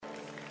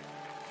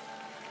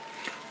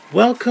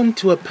Welcome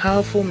to a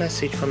powerful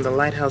message from the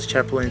Lighthouse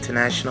Chapel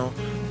International,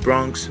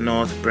 Bronx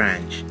North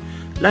Branch.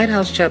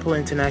 Lighthouse Chapel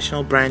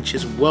International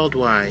branches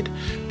worldwide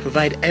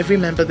provide every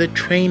member the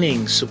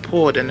training,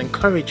 support, and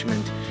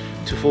encouragement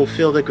to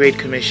fulfill the Great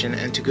Commission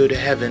and to go to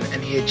heaven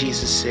and hear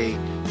Jesus say,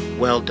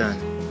 "Well done,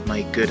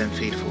 my good and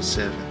faithful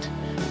servant."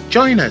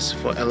 Join us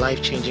for a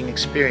life-changing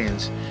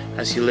experience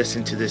as you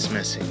listen to this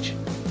message.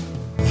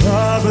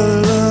 Our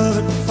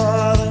beloved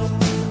Father,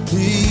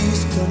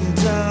 please come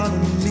down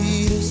and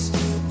meet us.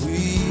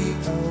 We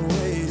are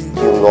waiting.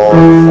 Thank you, Lord,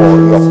 for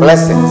your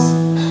blessings.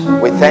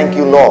 We thank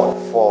you, Lord,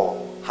 for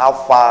how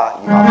far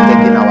you have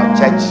taken our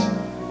church,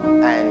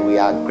 and we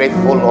are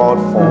grateful, Lord,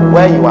 for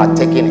where you are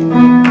taking it.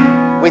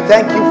 We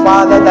thank you,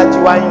 Father, that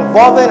you are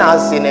involving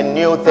us in a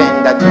new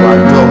thing that you are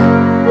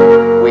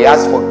doing. We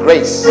ask for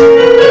grace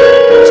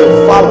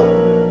to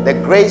follow, the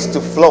grace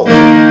to flow,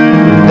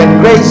 the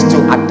grace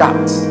to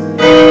adapt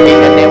in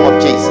the name of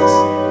Jesus.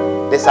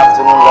 This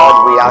afternoon,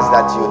 Lord, we ask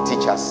that you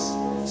teach us,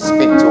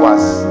 speak to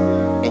us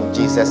in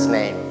Jesus'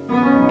 name.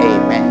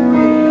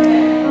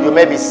 Amen. You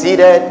may be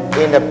seated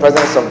in the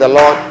presence of the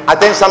Lord. I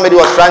think somebody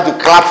was trying to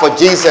clap for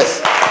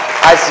Jesus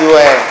as you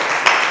were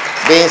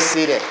being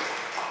seated.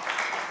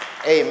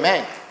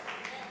 Amen.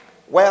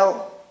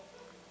 Well,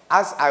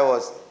 as I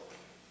was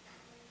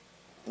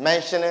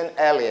mentioning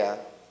earlier,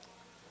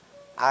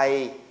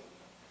 I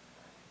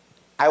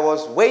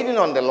was waiting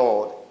on the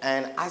Lord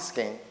and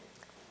asking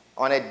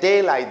on a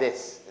day like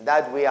this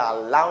that we are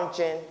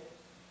launching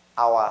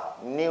our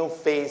new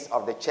phase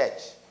of the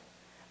church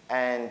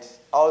and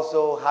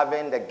also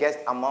having the guest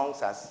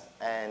amongst us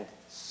and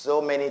so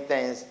many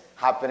things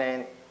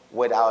happening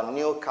with our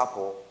new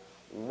couple.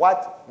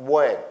 What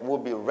word will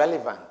be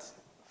relevant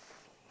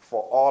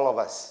for all of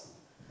us?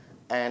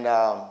 And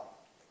I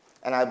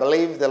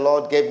believe the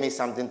Lord gave me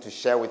something to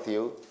share with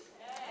you.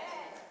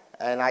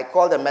 And I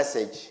call the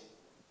message,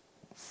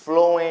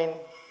 Flowing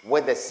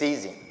with the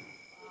Season.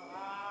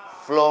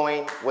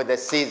 Flowing with the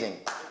Season.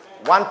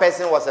 One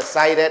person was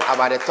excited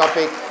about the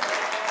topic,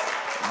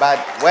 but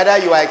whether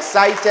you are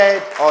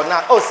excited or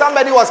not, oh,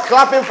 somebody was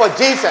clapping for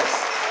Jesus.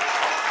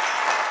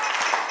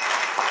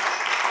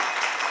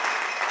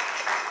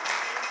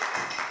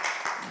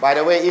 By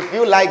the way, if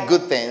you like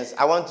good things,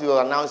 I want to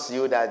announce to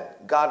you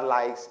that God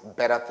likes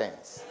better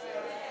things.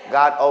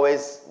 God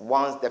always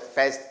wants the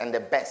first and the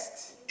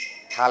best.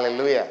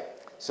 Hallelujah.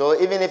 So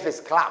even if it's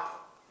clap,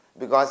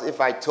 because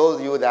if I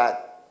told you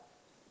that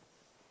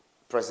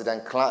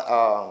President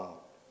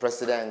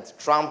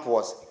Trump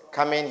was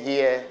coming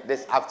here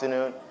this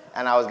afternoon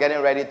and I was getting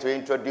ready to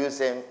introduce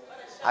him,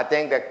 I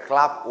think the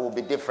clap will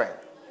be different.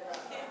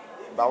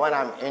 But when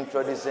I'm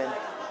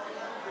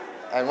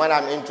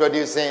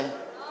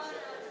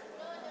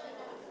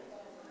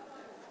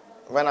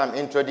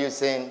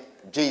introducing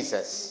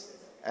Jesus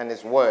and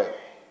his word,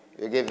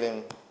 you give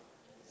him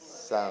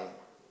some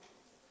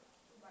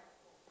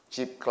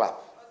cheap clap.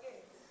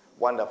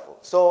 Wonderful.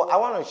 So I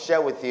want to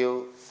share with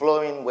you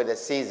Flowing with the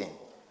Season.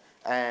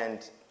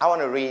 And I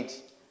want to read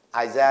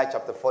Isaiah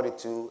chapter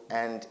 42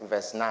 and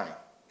verse 9.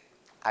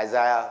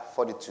 Isaiah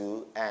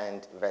 42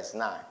 and verse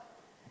 9.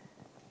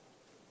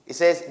 It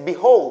says,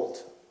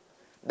 "Behold,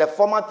 the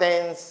former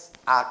things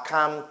are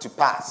come to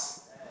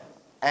pass,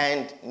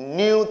 and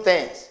new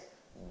things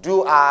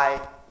do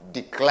I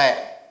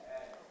declare.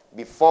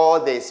 Before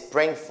they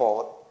spring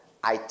forth,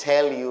 I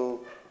tell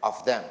you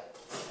of them."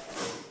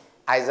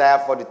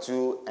 Isaiah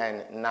 42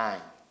 and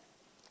 9.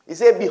 He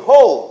said,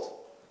 "Behold,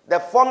 the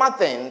former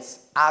things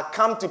are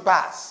come to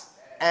pass,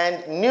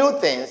 and new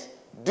things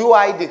do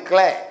I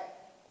declare.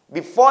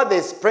 Before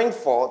they spring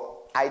forth,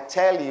 I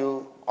tell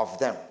you of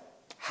them."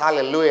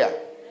 Hallelujah.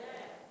 Amen.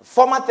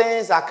 Former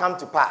things are come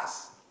to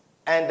pass,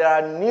 and there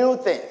are new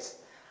things.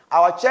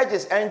 Our church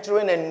is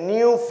entering a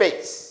new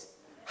phase.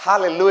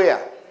 Hallelujah.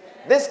 Amen.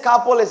 This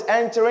couple is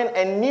entering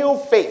a new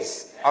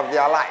phase of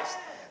their lives.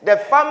 The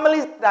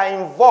families that are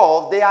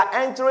involved, they are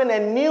entering a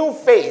new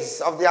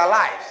phase of their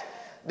lives.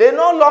 They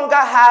no longer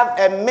have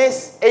a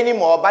miss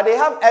anymore, but they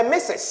have a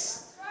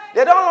missus.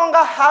 They no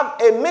longer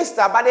have a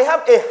mister, but they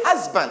have a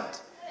husband.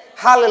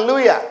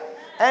 Hallelujah.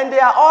 And they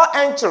are all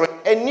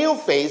entering a new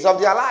phase of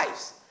their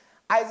lives.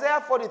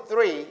 Isaiah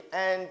 43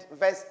 and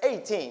verse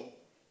 18,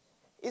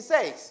 it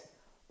says,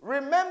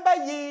 "Remember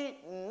ye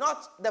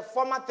not the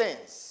former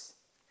things,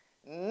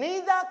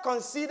 neither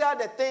consider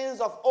the things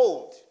of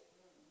old.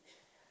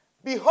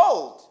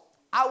 Behold,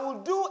 I will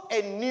do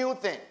a new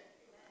thing.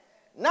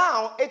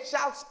 Now it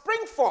shall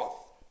spring forth.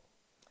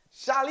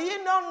 Shall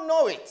ye not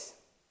know it?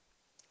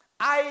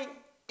 I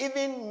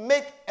even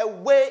make a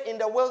way in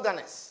the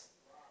wilderness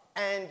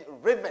and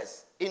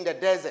rivers in the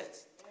desert."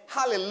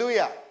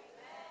 Hallelujah.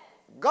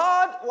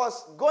 God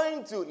was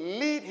going to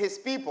lead his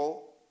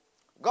people.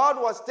 God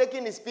was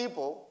taking his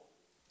people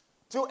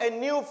to a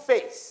new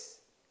phase.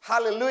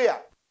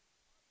 Hallelujah.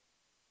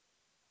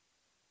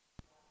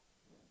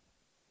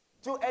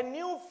 To a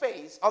new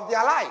phase of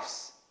their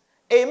lives.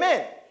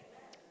 Amen.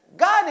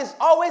 God is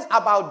always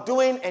about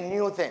doing a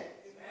new thing.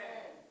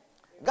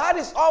 God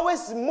is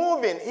always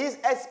moving. He's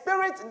a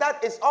spirit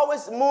that is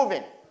always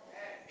moving.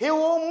 He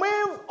will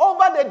move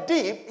over the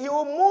deep. He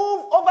will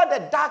move over the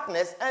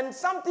darkness, and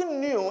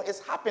something new is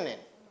happening.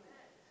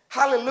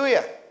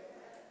 Hallelujah.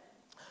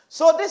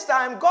 So this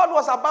time, God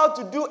was about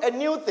to do a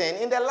new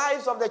thing in the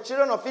lives of the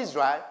children of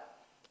Israel.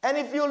 And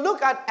if you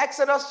look at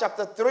Exodus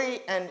chapter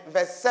 3 and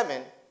verse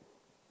 7,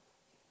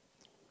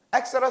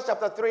 Exodus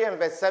chapter 3 and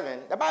verse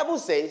 7, the Bible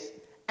says,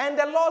 "And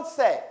the Lord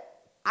said,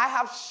 I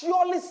have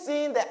surely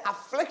seen the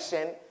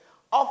affliction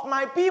of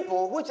my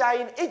people which are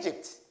in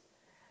Egypt,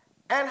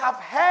 and have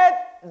heard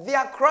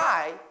their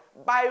cry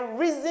by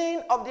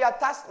reason of their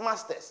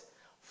taskmasters,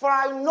 for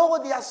I know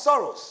their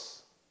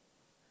sorrows.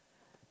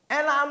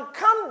 And I am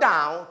come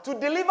down to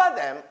deliver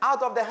them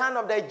out of the hand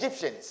of the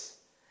Egyptians,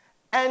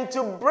 and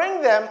to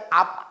bring them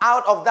up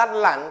out of that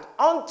land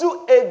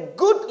unto a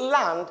good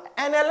land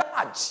and a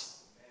large."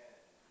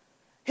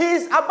 He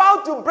is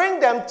about to bring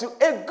them to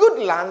a good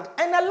land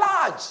and a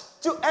large,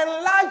 to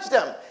enlarge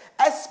them,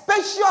 a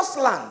spacious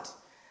land,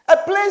 a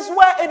place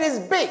where it is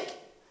big.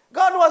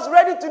 God was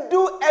ready to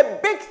do a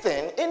big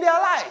thing in their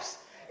lives.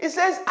 He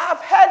says, "I've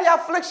heard the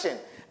affliction,"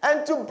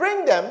 and to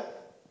bring them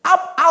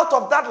up out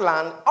of that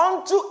land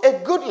unto a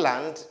good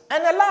land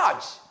and a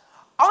large,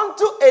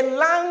 unto a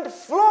land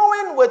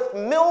flowing with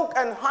milk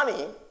and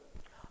honey,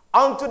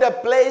 unto the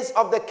place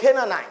of the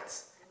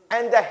Canaanites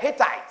and the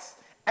Hittites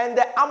and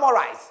the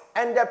Amorites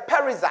and the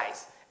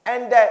Perizzites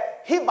and the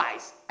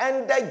Hivites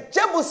and the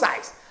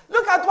Jebusites.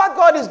 Look at what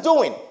God is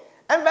doing.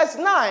 And verse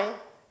 9,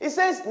 he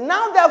says,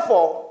 "Now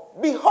therefore,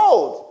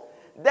 behold,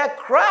 the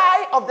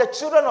cry of the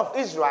children of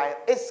Israel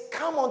is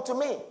come unto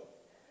me.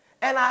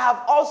 And I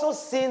have also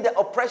seen the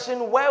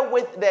oppression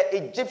wherewith the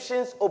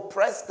Egyptians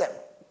oppressed them.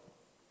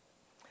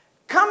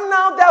 Come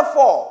now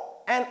therefore,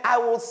 and I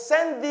will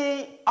send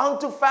thee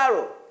unto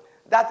Pharaoh,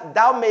 that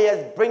thou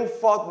mayest bring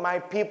forth my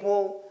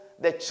people,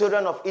 the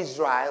children of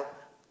Israel,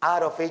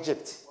 out of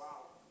Egypt." Wow.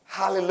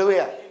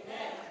 Hallelujah.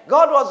 Amen.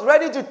 God was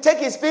ready to take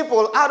his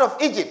people out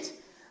of Egypt.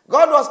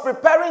 God was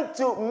preparing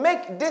to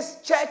make this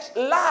church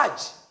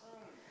large.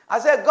 I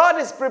said, God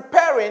is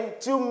preparing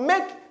to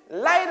make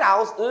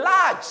Lighthouse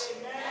large.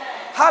 Amen.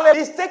 Hallelujah.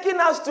 He's taking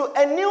us to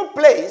a new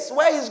place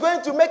where he's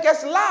going to make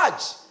us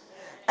large.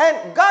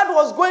 And God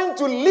was going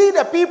to lead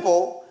the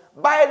people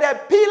by the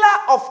pillar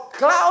of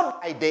cloud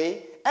by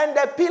day and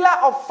the pillar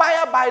of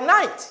fire by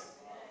night.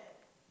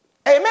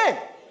 Amen.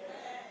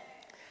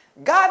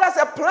 God has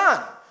a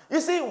plan.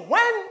 You see,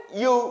 when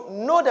you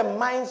know the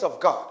minds of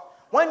God,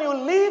 when you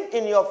live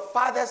in your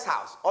father's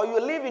house or you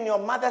live in your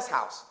mother's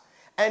house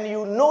and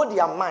you know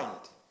their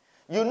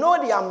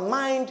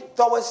mind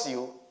towards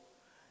you,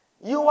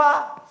 you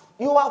are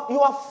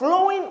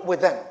flowing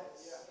with them.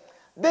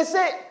 They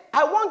say,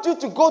 "I want you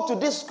to go to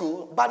this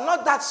school, but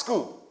not that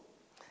school."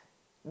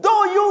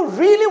 Though you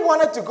really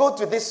wanted to go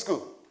to this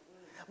school,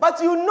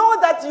 but you know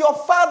that your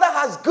father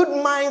has good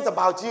minds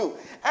about you,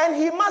 and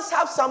he must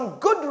have some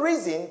good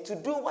reason to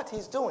do what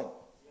he's doing.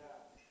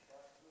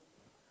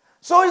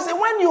 So you see,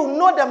 when you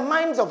know the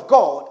minds of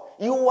God,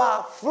 you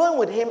are flowing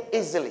with him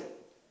easily.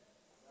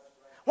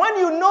 When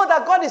you know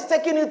that God is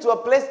taking you to a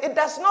place, it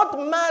does not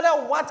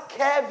matter what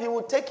curve he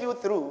will take you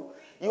through,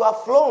 you are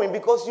flowing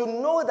because you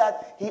know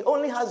that he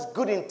only has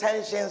good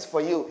intentions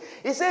for you.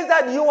 He says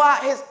that you are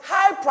his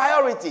high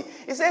priority.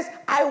 He says,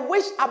 "I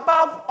wish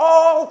above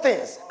all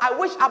things." I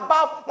wish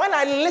above, when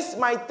I list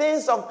my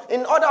things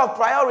in order of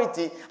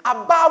priority,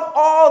 above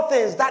all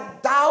things,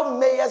 that thou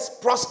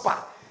mayest prosper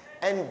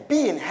and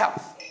be in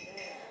health.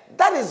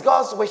 That is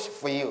God's wish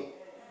for you.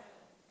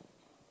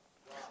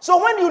 So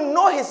when you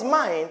know his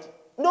mind,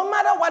 no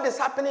matter what is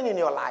happening in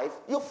your life,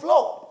 you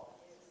flow.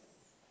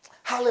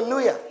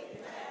 Hallelujah.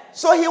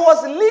 So he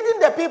was leading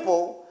the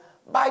people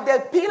by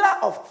the pillar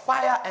of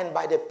fire and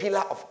by the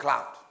pillar of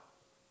cloud.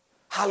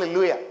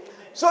 Hallelujah.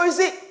 So you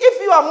see,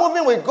 if you are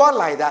moving with God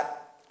like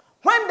that,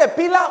 when the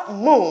pillar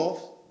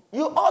moves,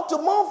 you ought to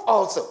move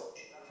also.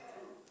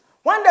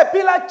 When the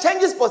pillar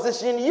changes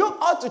position, you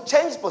ought to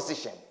change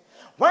position.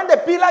 When the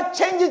pillar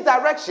changes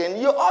direction,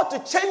 you ought to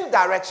change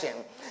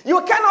direction.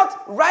 You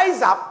cannot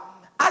rise up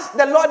as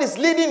the Lord is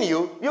leading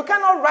you. You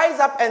cannot rise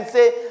up and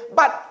say,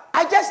 "But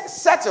I just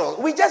settled.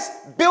 We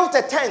just built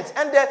a tent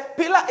and the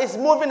pillar is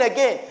moving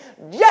again."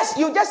 Yes,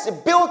 you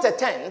just built a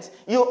tent.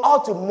 You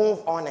ought to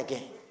move on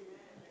again.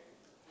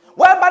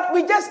 Well, but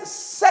we just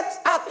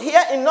set up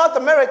here in North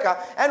America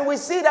and we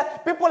see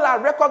that people are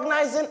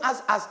recognizing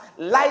us as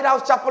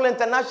Lighthouse Chapel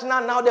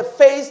International. Now the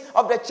face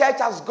of the church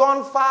has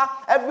gone far.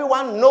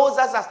 Everyone knows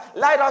us as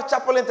Lighthouse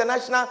Chapel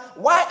International.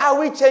 Why are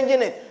we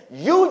changing it?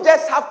 You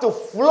just have to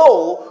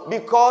flow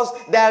because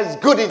there's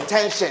good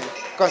intention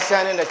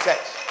concerning the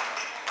church.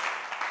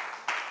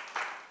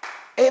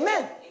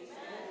 Amen.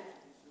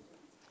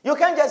 You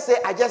can't just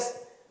say, "I just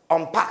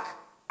unpack.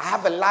 I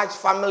have a large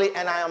family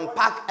and I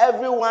unpack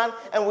everyone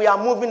and we are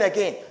moving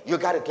again." You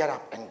got to get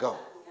up and go.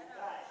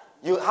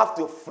 You have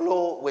to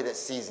flow with the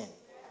season.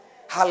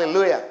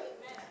 Hallelujah.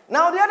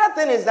 Now the other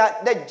thing is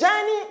that the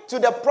journey to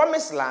the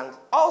promised land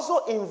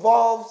also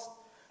involves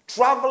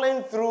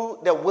traveling through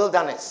the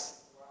wilderness.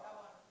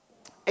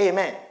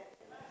 Amen.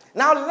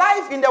 Now,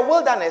 life in the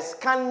wilderness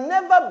can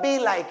never be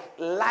like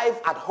life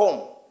at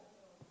home.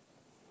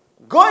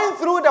 Going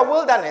through the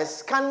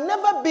wilderness can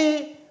never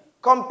be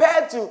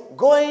compared to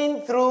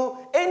going through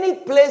any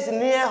place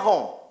near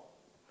home.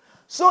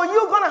 So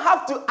you're going to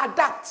have to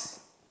adapt.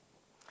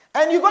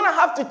 And you're going to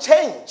have to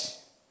change.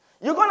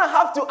 You're going to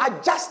have to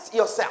adjust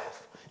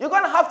yourself. You're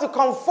going to have to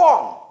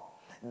conform.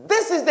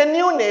 This is the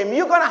new name.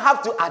 You're going to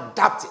have to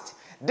adapt it.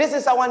 This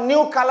is our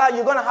new color.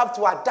 You're going to have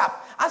to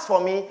adapt. As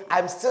for me,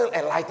 I'm still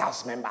a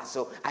Lighthouse member,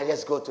 so I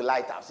just go to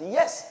Lighthouse.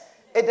 Yes,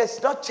 it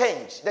has not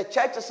changed. The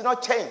church has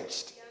not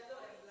changed.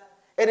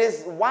 It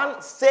is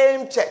one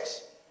same church.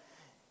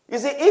 You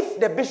see, if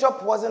the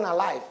bishop wasn't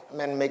alive,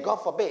 man, may God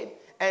forbid,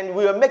 and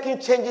we were making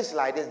changes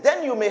like this,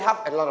 then you may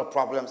have a lot of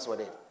problems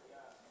with it.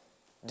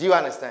 Do you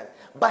understand?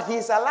 But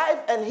he's alive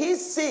and he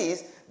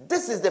sees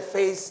this is the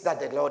phase that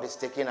the Lord is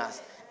taking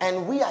us.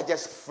 And we are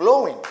just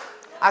flowing.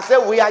 I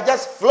said we are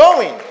just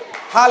flowing.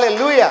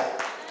 Hallelujah.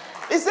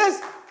 It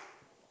says,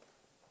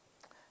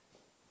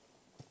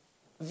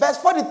 verse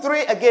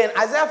 43 again,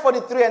 Isaiah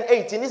 43 and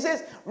 18. It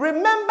says,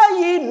 remember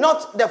ye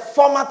not the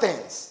former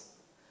things.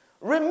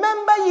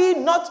 Remember ye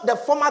not the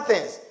former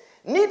things.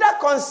 Neither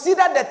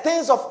consider the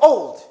things of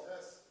old.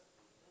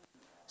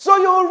 So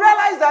you will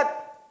realize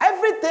that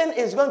everything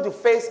is going to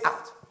phase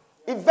out.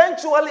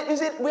 Eventually, you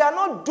see, we are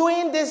not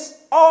doing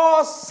this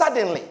all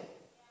suddenly.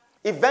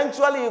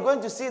 Eventually, you're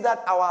going to see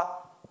that our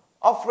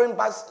offering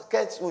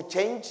baskets will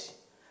change.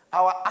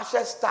 Our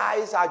ashes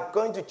ties are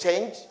going to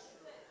change.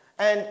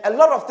 And a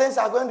lot of things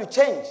are going to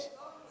change.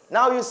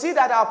 Now you see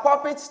that our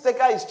pulpit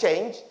sticker is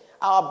changed.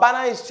 Our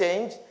banner is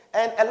changed.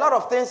 And a lot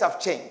of things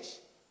have changed.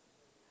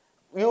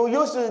 You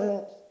used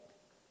to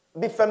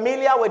be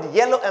familiar with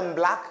yellow and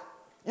black.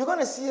 You're going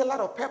to see a lot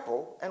of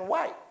purple and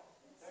white.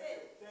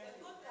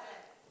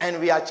 And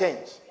we are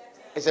changed.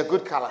 It's a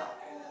good color.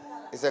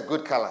 It's a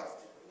good color.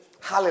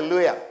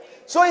 Hallelujah.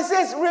 So it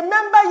says,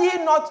 remember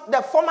ye not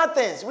the former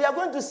things. We are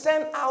going to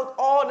send out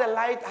all the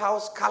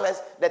Lighthouse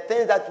colors, the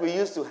things that we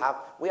used to have.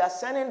 We are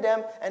sending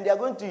them and they are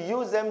going to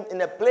use them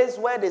in a place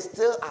where they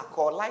still are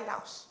called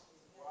Lighthouse.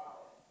 Wow.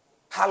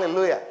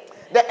 Hallelujah.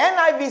 The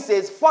NIV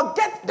says,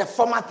 forget the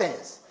former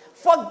things.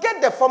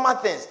 Forget the former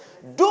things.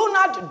 Do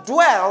not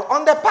dwell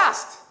on the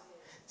past.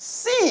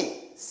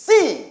 See,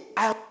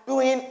 I am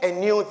doing a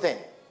new thing.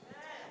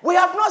 We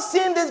have not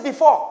seen this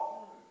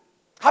before.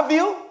 Have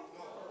you?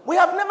 We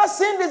have never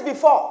seen this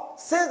before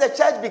since the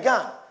church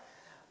began.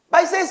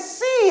 But it says,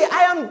 see,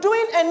 I am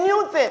doing a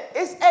new thing.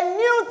 It's a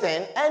new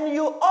thing and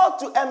you ought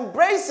to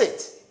embrace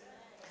it.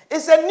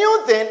 It's a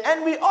new thing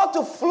and we ought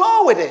to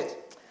flow with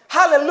it.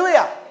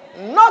 Hallelujah.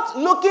 Not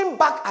looking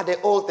back at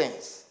the old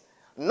things.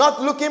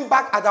 Not looking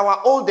back at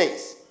our old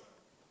days.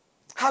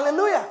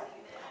 Hallelujah.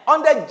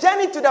 On the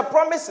journey to the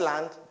promised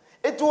land,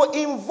 it will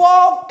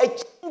involve a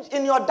change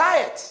in your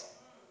diet.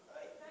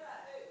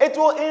 It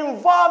will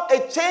involve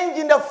a change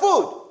in the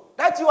food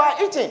that you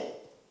are eating.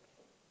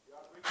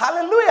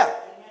 Hallelujah.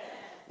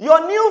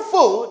 Your new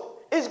food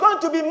is going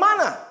to be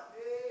manna.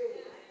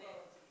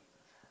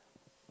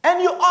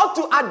 And you ought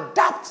to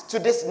adapt to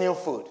this new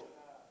food.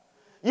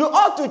 You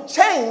ought to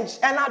change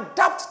and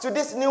adapt to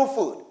this new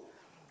food.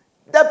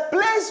 The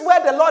place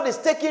where the Lord is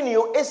taking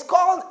you is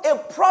called a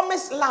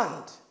promised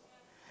land.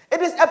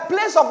 It is a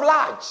place of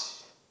large.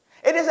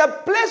 It is a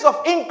place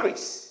of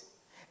increase.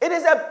 It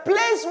is a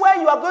place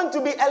where you are going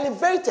to be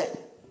elevated.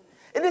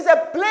 It is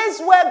a place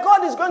where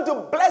God is going to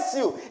bless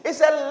you. It's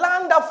a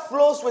land that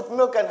flows with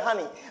milk and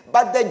honey.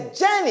 But the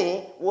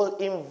journey will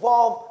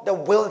involve the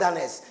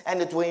wilderness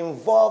and it will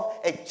involve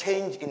a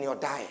change in your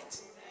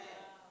diet.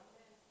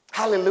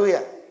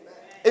 Hallelujah.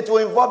 It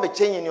will involve a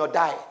change in your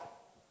diet.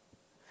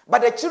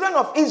 But the children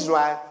of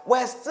Israel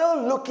were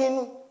still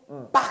looking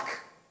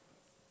back.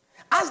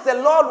 As the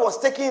Lord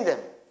was taking them,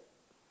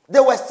 they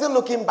were still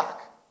looking back.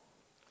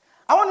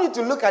 I want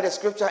you to look at the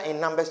scripture in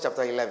Numbers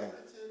chapter 11.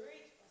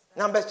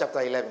 Numbers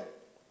chapter 11.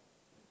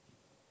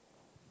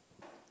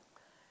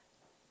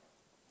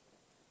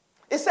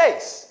 It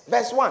says,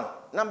 verse 1,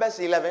 Numbers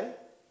 11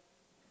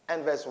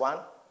 and verse 1.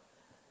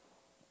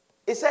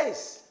 It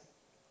says,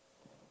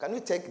 can we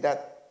take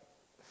that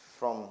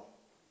from...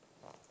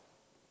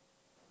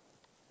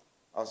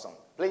 Awesome.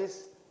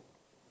 Please.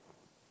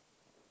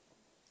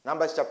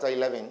 Numbers chapter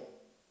 11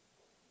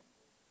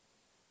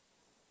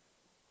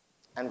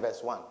 and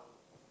verse 1.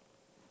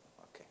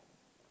 Okay.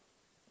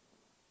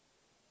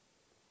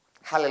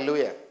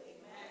 Hallelujah. Amen.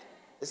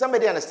 Is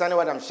somebody understanding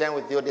what I'm sharing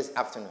with you this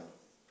afternoon?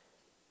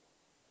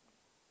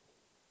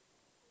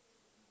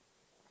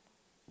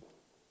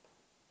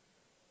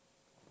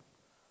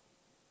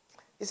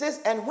 It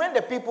says, and when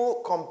the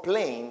people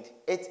complained,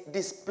 it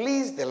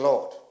displeased the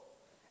Lord.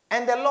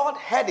 And the Lord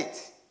heard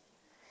it.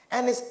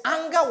 And his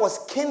anger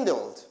was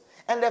kindled.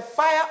 And the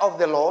fire of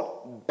the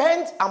Lord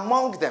burnt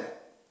among them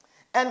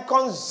and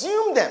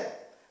consumed them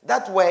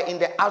that were in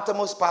the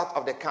outermost part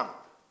of the camp.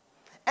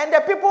 And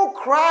the people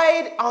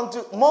cried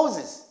unto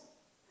Moses.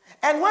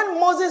 And when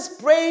Moses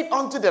prayed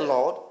unto the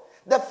Lord,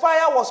 the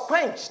fire was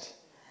quenched.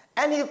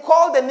 And he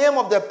called the name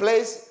of the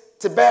place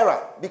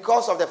Taberah,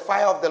 because of the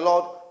fire of the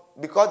Lord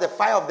because the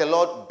fire of the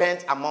Lord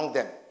burnt among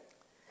them.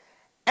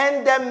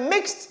 And the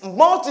mixed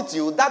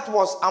multitude that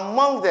was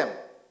among them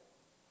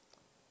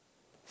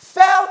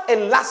fell a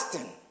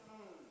lasting.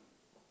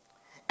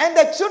 And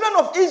the children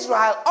of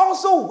Israel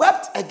also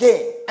wept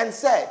again and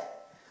said,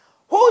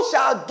 who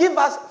shall give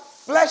us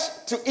flesh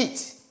to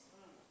eat?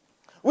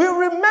 We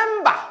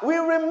remember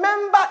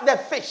the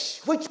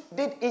fish which we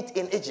did eat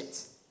in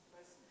Egypt.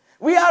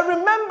 We are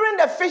remembering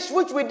the fish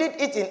which we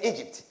did eat in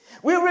Egypt.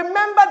 We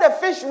remember the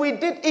fish we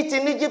did eat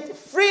in Egypt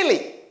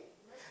freely.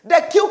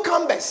 The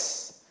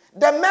cucumbers,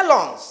 the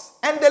melons,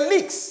 and the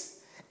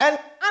leeks, and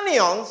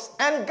onions,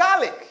 and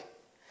garlic.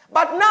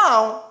 But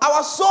now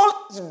our soul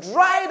is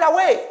dried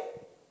away.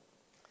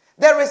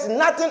 There is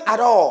nothing at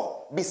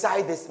all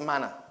beside this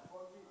manna,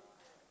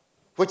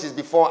 which is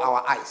before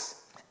our eyes.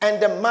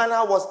 And the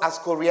manna was as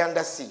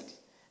coriander seed,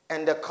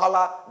 and the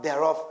color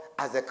thereof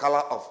as the color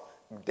of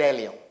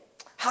bdellium.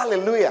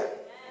 Hallelujah.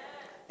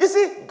 You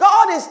see,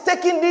 God is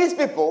taking these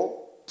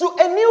people to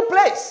a new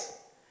place.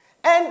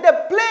 And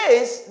the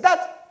place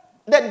that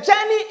the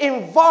journey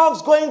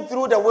involves going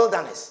through the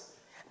wilderness.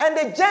 And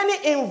the journey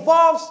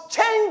involves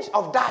change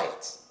of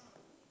diet.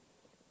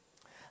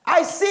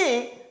 I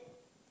see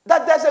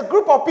that there's a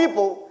group of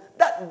people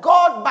that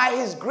God, by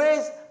his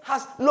grace,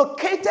 has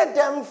located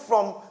them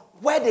from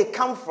where they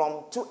come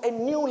from to a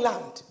new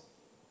land.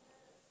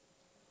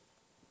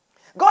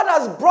 God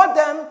has brought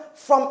them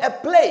from a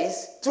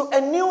place to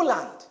a new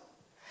land.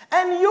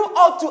 And you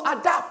ought to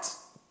adapt.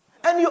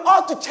 And you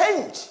ought to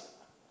change.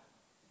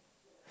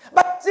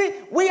 But see,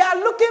 we are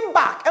looking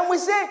back and we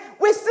say,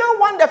 we still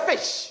want the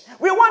fish.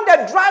 We want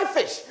the dry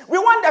fish. We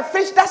want the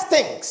fish that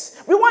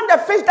stinks. We want the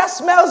fish that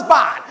smells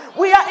bad.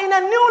 We are in a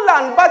new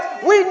land,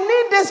 but we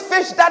need this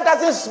fish that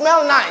doesn't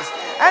smell nice.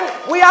 And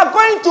we are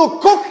going to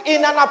cook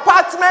in an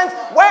apartment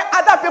where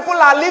other people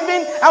are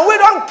living, and we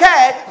don't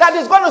care that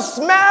it's going to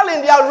smell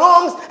in their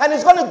rooms and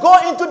it's going to go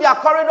into their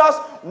corridors.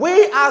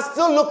 We are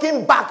still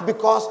looking back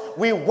because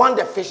we want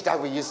the fish that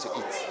we used to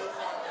eat.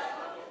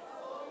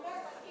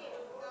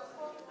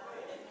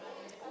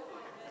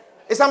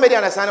 Is somebody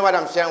understanding what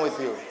I'm sharing with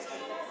you?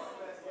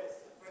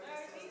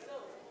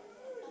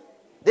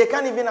 They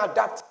can't even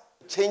adapt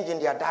change in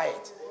their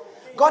diet.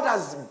 God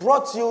has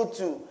brought you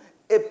to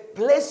a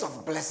place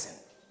of blessing.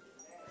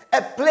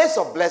 A place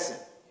of blessing.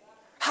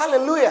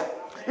 Hallelujah.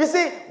 You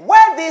see,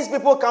 where these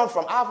people come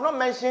from, I have not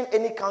mentioned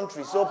any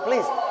country, so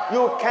please,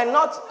 you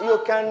cannot.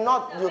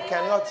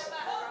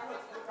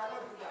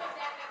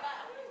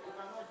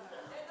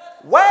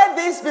 Where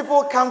these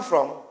people come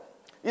from,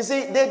 you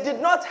see, they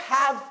did not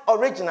have,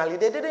 originally,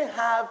 they didn't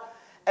have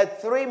a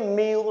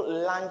 3-meal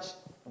lunch,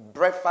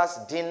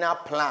 breakfast, dinner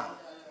plan.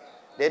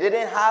 They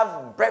didn't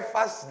have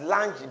breakfast,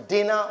 lunch,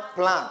 dinner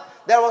plan.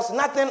 There was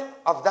nothing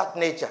of that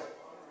nature.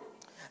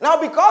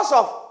 Now, because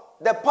of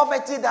the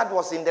poverty that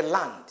was in the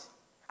land,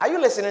 are you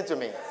listening to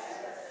me?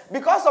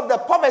 Because of the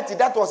poverty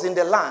that was in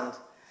the land,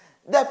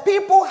 the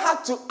people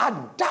had to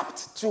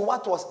adapt to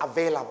what was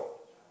available.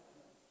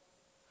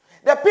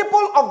 The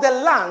people of the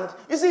land,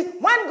 you see,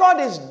 when God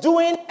is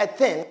doing a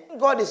thing,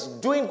 God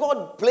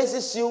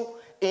places you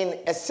in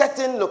a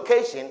certain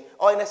location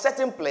or in a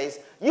certain place,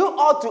 you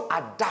ought to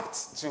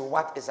adapt to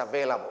what is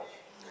available.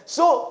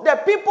 So the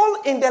people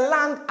in the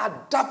land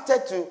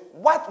adapted to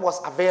what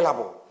was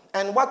available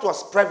and what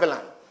was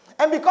prevalent.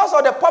 And because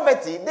of the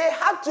poverty, they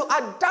had to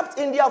adapt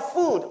in their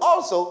food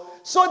also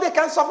so they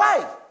can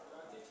survive.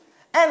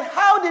 And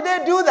how did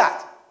they do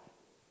that?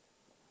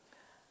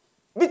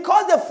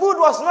 Because the food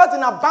was not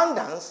in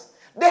abundance,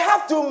 they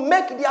have to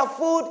make their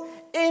food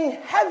in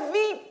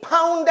heavy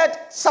pounded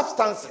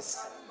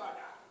substances.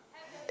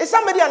 Is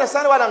somebody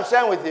understand what I'm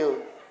sharing with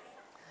you?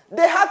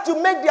 They had to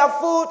make their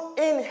food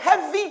in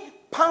heavy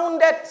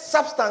pounded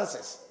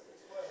substances.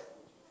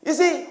 You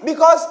see,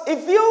 because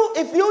if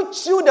you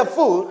chew the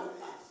food,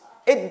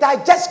 it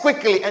digests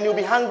quickly and you'll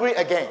be hungry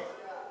again.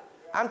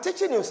 I'm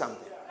teaching you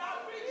something.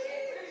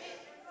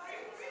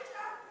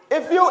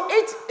 If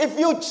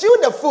you chew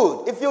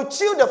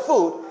the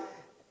food,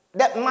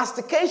 that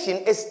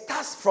mastication, it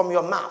starts from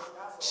your mouth.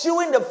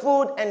 Chewing the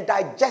food and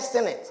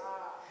digesting it.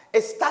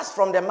 It starts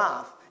from the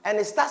mouth and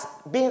it starts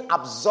being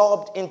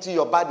absorbed into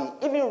your body,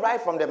 even right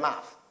from the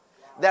mouth.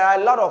 There are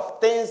a lot of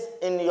things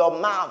in your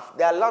mouth.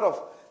 There are a lot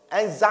of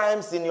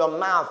enzymes in your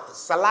mouth,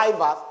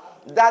 saliva,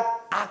 that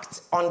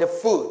act on the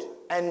food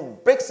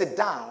and breaks it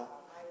down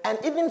and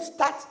even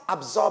starts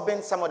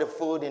absorbing some of the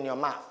food in your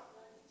mouth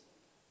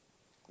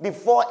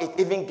before it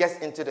even gets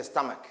into the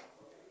stomach.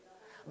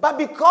 But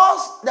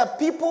because the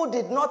people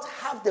did not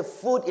have the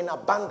food in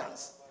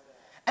abundance,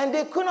 and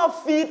they could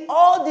not feed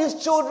all these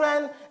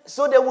children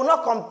so they would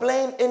not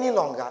complain any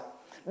longer,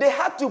 they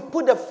had to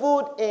put the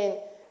food in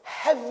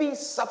heavy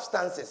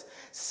substances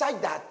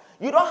such that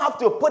you don't have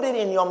to put it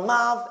in your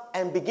mouth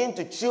and begin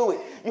to chew it.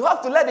 You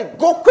have to let it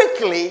go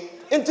quickly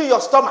into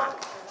your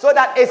stomach so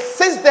that it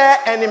sits there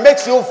and it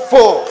makes you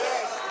full.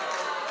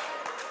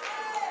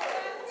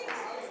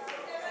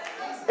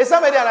 Is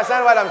somebody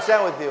understand what I'm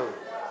sharing with you?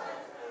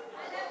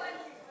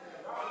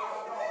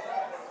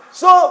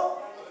 So,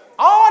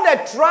 all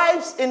the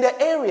tribes in the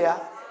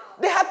area,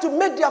 they had to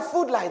make their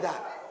food like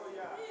that.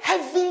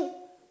 Heavy,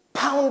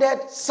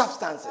 pounded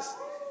substances.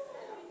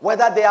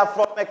 Whether they are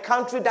from a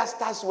country that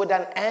starts with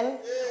an N,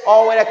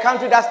 or with a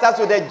country that starts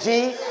with a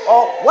G,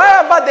 or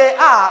wherever they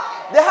are,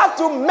 they have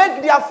to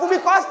make their food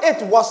because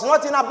it was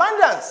not in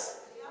abundance.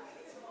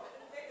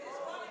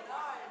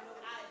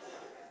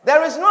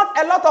 There is not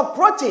a lot of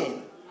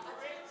protein.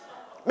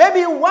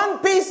 Maybe one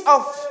piece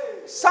of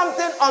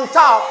something on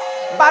top,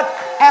 but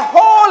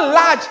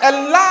a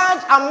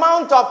large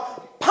amount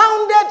of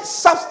pounded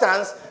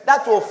substance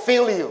that will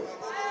fill you.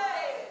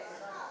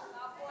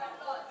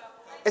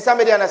 Is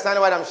somebody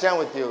understanding what I'm sharing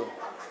with you?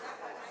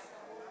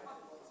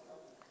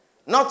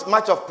 Not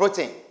much of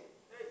protein.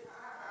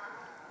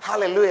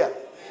 Hallelujah.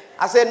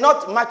 I said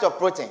not much of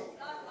protein.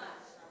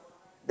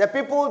 The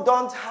people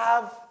don't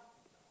have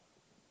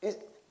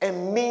a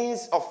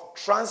means of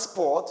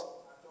transport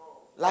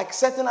like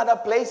certain other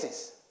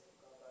places.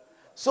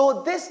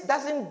 So this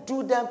doesn't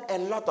do them a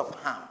lot of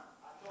harm.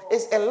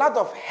 It's a lot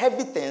of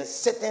heavy things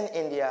sitting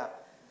in their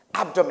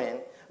abdomen,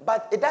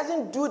 but it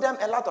doesn't do them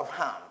a lot of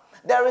harm.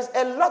 There is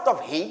a lot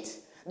of heat.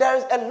 There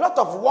is a lot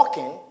of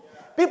walking.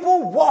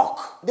 People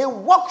walk. They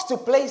walk to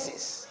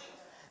places.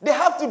 They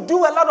have to do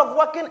a lot of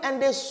walking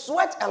and they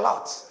sweat a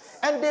lot.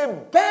 And they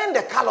burn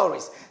the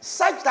calories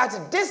such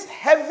that this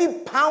heavy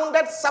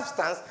pounded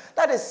substance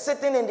that is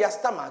sitting in their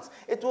stomachs,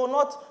 it will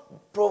not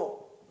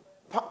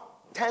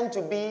tend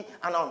to be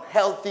an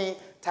unhealthy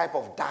type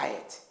of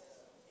diet.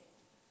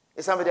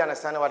 Is somebody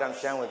understanding what I'm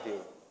sharing with you?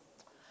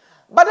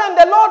 But then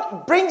the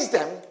Lord brings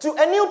them to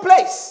a new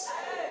place.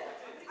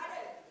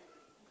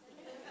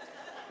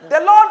 The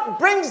Lord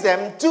brings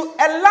them to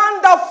a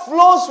land that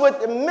flows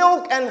with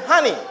milk and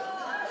honey.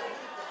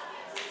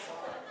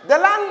 The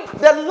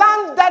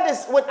land that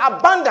is with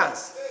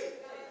abundance.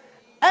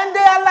 And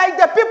they are like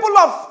the people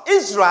of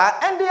Israel,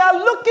 and they are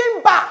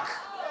looking back.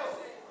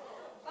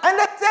 And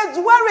they said,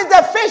 where is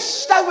the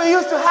fish that we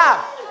used to have?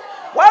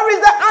 Where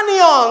is the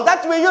onion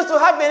that we used to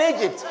have in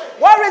Egypt?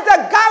 Where is the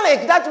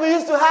garlic that we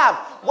used to have?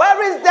 Where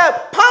is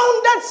the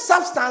pounded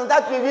substance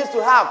that we used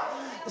to have?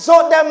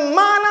 So the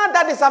manna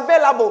that is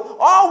available,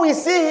 all we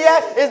see here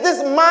is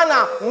this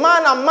manna.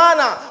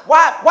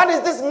 What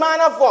is this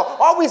manna for?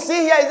 All we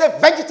see here is the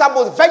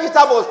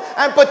vegetables,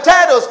 and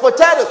potatoes.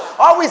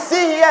 All we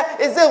see here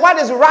is this, what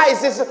is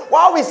rice?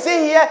 All we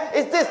see here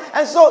is this.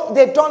 And so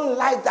they don't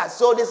like that.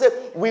 So they say,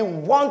 we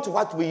want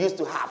what we used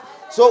to have.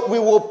 So we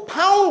will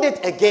pound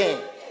it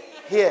again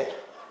here.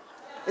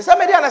 Does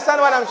somebody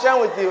understand what I'm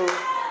sharing with you?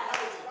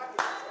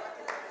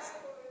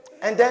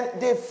 And then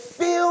they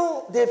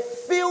fill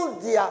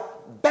their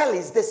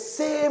bellies the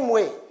same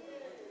way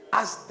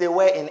as they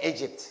were in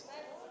Egypt.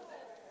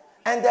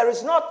 And there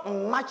is not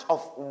much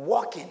of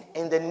walking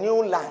in the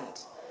new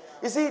land.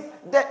 You see,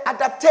 the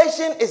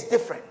adaptation is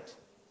different.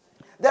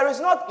 There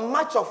is not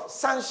much of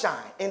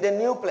sunshine in the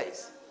new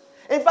place.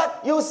 In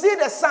fact, you see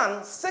the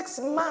sun 6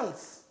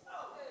 months.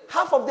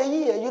 Half of the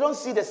year, you don't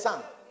see the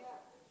sun.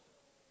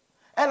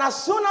 And as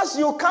soon as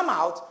you come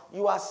out,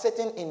 you are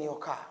sitting in your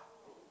car.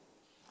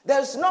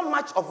 There's not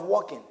much of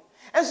walking.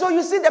 And so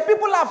you see the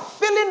people are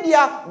filling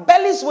their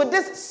bellies with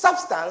this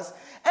substance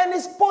and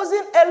it's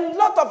posing a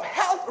lot of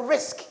health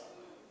risk.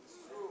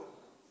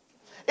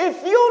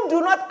 If you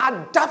do not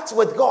adapt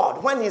with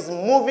God when he's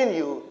moving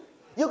you,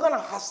 you're going to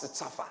have to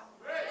suffer.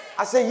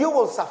 I say you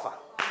will suffer.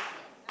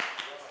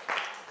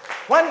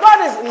 When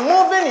God is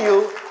moving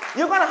you,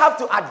 you're going to have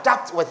to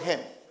adapt with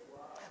him.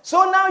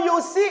 So now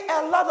you see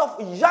a lot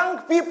of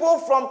young people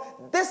from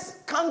these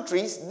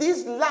countries,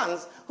 these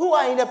lands, who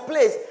are in a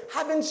place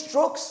having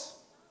strokes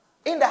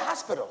in the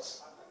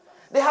hospitals.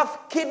 They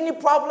have kidney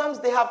problems.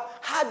 They have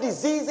heart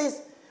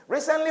diseases.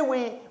 Recently,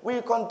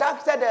 we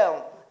conducted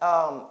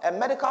a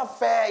medical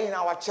fair in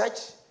our church.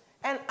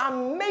 And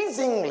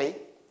amazingly,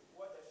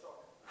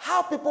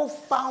 how people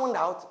found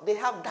out they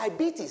have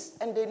diabetes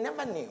and they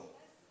never knew.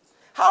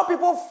 How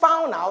people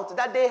found out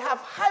that they have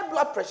high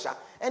blood pressure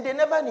and they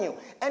never knew.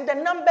 And the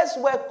numbers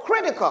were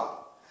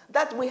critical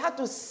that we had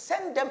to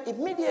send them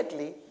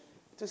immediately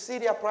to see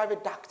their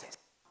private doctors.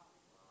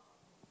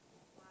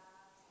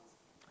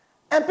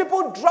 And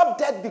people drop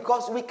dead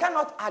because we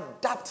cannot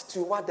adapt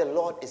to what the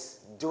Lord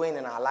is doing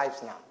in our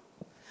lives now.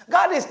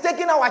 God is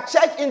taking our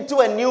church into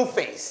a new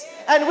phase.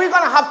 And we're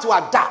going to have to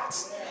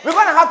adapt. We're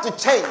going to have to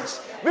change.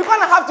 We're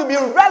going to have to be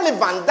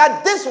relevant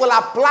that this will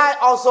apply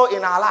also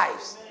in our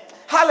lives.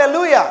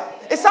 Hallelujah.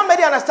 Is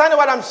somebody understanding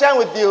what I'm sharing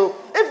with you?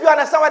 If you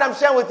understand what I'm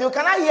sharing with you,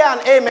 can I hear an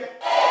amen?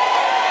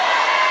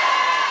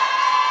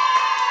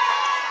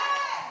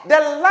 The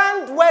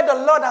land where the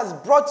Lord has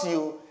brought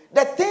you,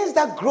 the things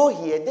that grow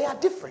here, they are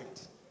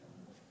different.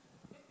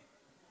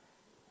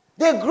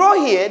 They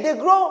grow here, they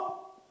grow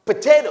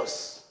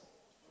potatoes.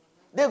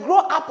 They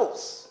grow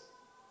apples.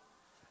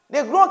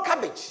 They grow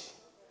cabbage.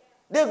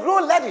 They grow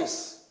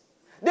lettuce.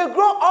 They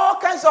grow all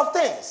kinds of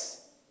things.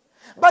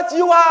 But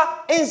you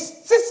are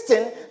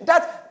insisting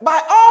that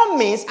by all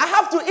means, I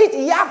have to eat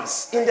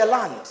yams in the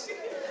land.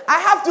 I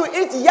have to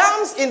eat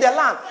yams in the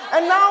land.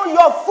 And now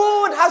your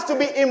food has to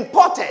be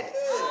imported.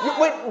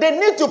 They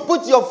need to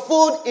put your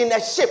food in a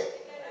ship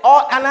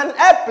or on an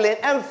airplane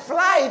and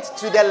fly it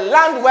to the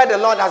land where the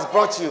Lord has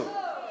brought you.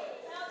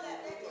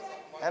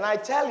 And I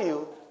tell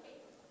you,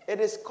 it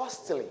is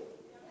costly.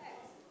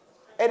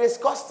 It is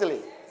costly.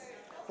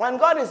 When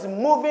God is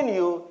moving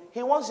you,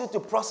 He wants you to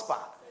prosper.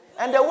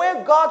 And the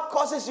way God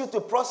causes you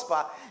to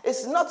prosper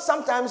is not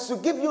sometimes to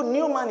give you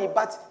new money,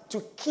 but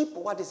to keep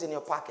what is in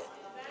your pocket.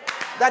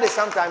 That is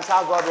sometimes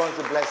how God wants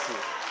to bless you.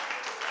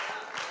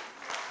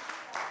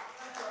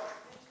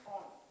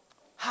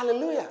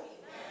 Hallelujah.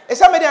 If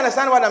somebody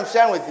understand what I'm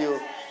sharing with you,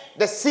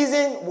 the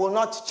season will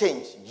not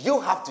change. You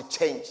have to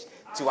change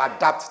to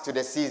adapt to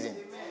the season.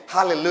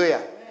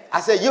 Hallelujah. I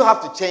say you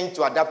have to change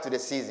to adapt to the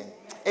season.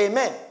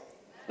 Amen.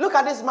 Look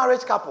at this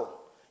marriage couple.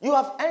 You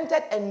have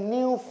entered a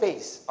new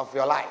phase of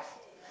your life.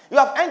 You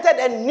have entered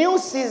a new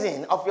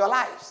season of your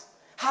lives.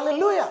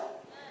 Hallelujah.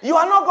 You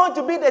are not going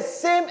to be the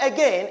same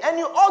again, and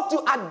you ought to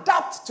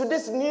adapt to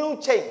this new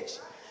change.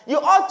 You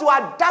ought to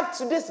adapt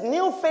to this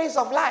new phase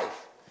of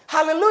life.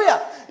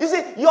 Hallelujah. You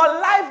see, your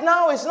life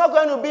now is not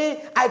going to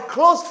be, I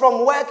close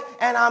from work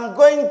and I'm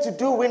going to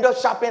do window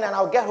shopping and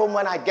I'll get home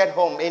when I get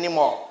home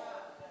anymore.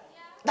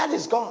 That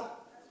is gone.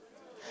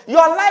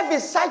 Your life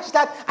is such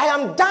that I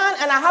am done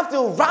and I have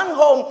to run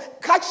home,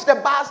 catch the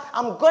bus.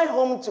 I'm going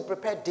home to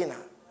prepare dinner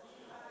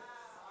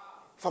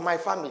for my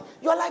family.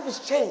 Your life is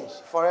changed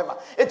forever.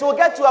 It will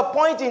get to a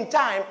point in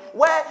time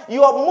where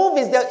your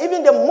movies,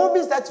 even the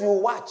movies that you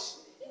watch,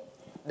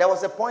 there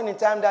was a point in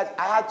time that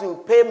I had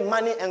to pay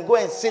money and go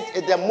and sit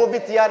at the movie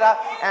theater,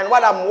 and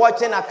what I'm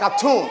watching are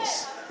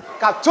cartoons.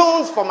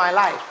 Cartoons for my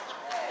life.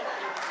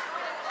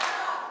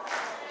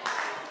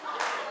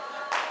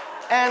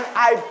 And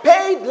I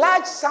paid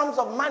large sums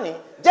of money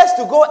just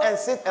to go and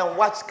sit and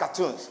watch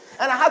cartoons.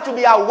 And I had to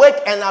be awake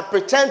and I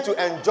pretend to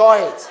enjoy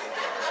it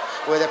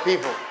with the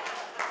people.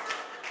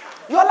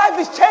 Your life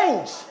is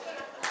changed.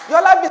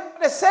 Your life is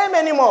not the same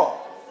anymore.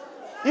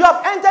 You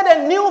have entered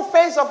a new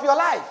phase of your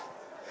life.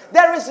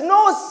 There is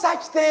no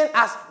such thing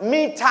as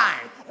me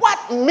time.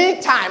 What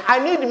me time? I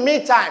need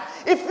me time.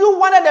 If you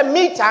wanted a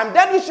me time,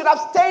 then you should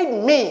have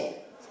stayed me.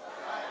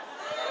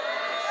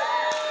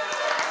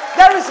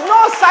 There is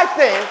no such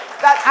thing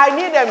that I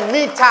need a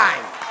me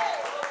time.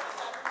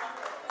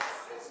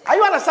 Are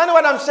you understanding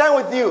what I'm sharing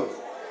with you?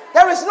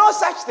 There is no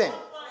such thing.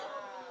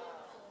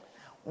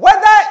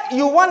 Whether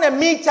you want a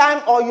me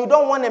time or you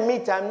don't want a me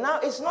time, now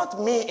it's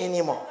not me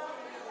anymore.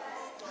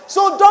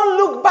 So don't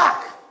look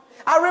back.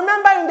 I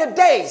remember in the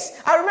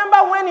days,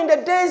 when in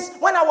the days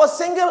when I was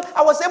single,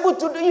 I was able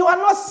to do. You are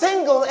not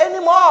single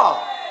anymore.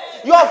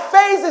 Your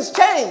phase is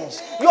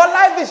changed. Your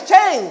life is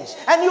changed.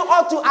 And you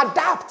ought to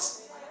adapt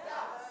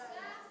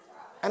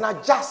and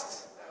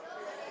adjust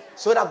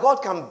so that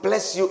God can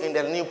bless you in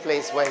the new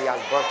place where He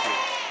has brought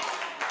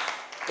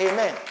you.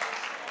 Amen.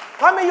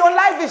 I mean, your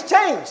life is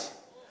changed.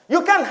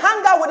 You can't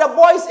hang out with the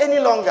boys any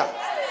longer.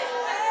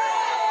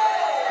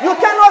 You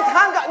cannot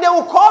hang out. They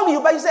will call you,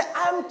 but you say,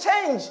 I'm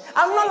changed.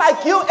 I'm not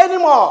like you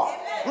anymore.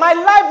 My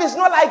life is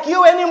not like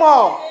you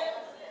anymore.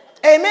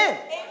 Amen.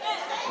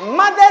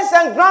 Mothers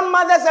and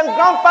grandmothers and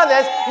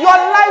grandfathers, your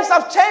lives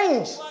have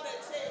changed.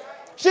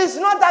 She's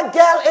not that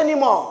girl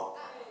anymore.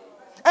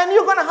 And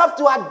you're going to have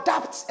to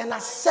adapt and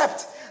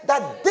accept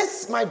that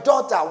this, my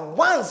daughter,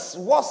 once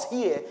was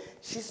here.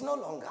 She's no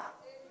longer.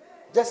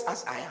 Just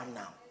as I am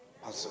now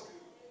also.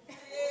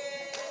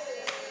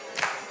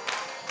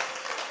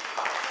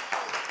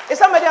 Is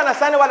somebody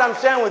understanding what I'm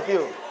sharing with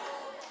you?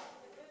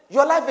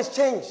 Your life is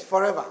changed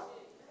forever.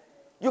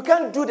 You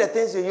can't do the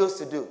things you used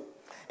to do.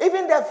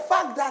 Even the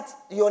fact that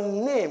your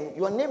name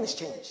is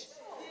changed.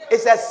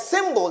 It's a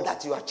symbol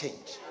that you are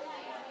changed.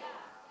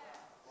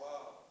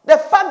 The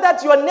fact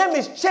that your name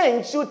is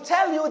changed should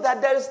tell you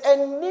that there is a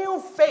new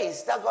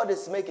face that God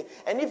is making.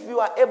 And if you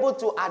are able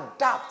to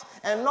adapt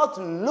and not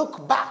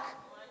look back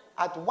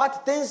at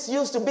what things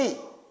used to be,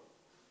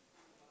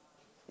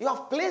 you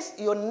have placed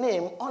your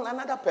name on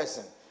another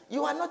person.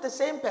 You are not the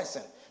same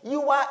person.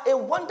 You are a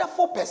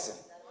wonderful person.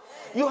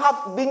 You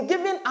have been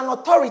given an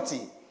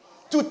authority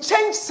to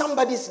change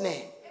somebody's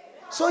name.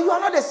 So you are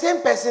not the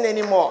same person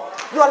anymore.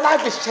 Your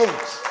life is changed.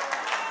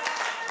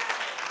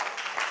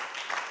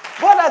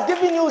 God has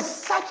given you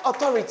such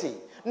authority.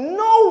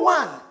 No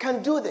one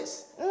can do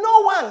this.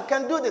 No one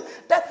can do this.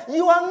 That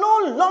you are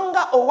no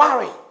longer a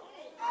worry.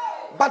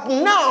 But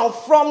now,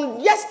 from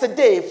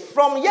yesterday,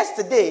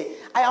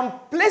 I am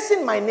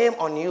placing my name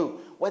on you,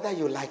 whether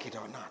you like it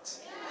or not.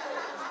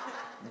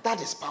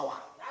 That is power.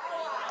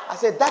 I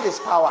said, that is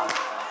power.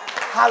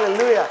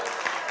 Hallelujah.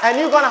 And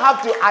you're going to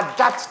have to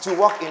adapt to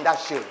walk in that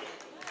shoe.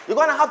 You're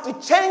going to have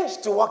to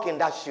change to walk in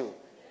that shoe.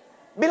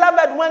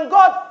 Beloved, when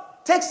God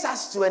takes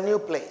us to a new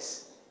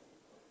place,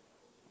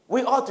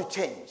 we ought to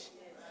change.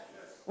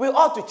 We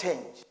ought to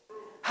change.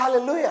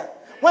 Hallelujah.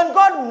 When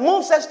God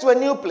moves us to a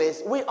new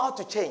place, we ought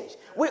to change.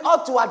 We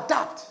ought to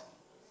adapt.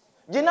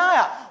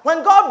 Janaya,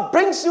 when God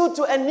brings you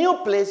to a new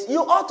place,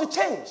 you ought to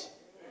change.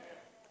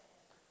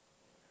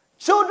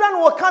 Children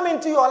will come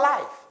into your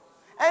life,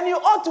 and you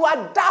ought to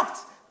adapt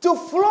to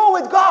flow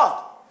with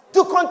God,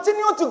 to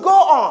continue to go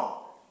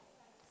on.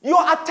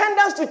 Your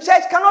attendance to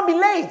church cannot be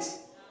late.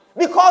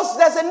 Because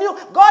there's a new...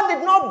 God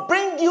did not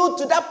bring you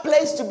to that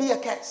place to be a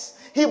curse.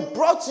 He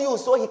brought you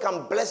so he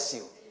can bless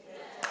you.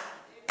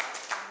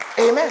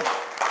 Amen.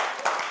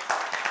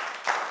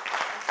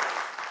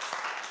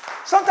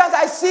 Sometimes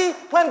I see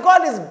when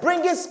God is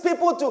bringing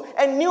people to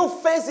a new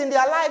phase in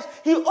their lives,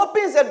 he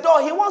opens a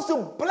door. He wants to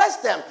bless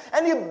them.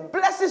 And he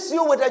blesses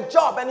you with a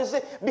job. And you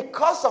say,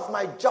 because of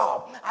my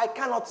job, I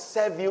cannot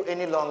serve you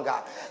any longer.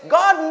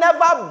 God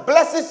never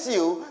blesses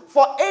you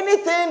for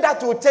anything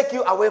that will take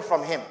you away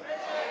from him.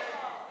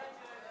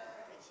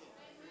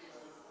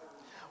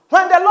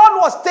 When the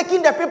Lord was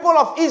taking the people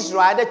of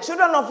Israel, the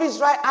children of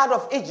Israel out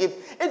of Egypt,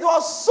 it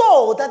was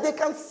so that they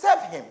can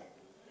serve him.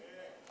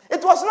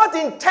 It was not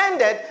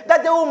intended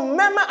that they will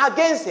murmur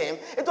against him.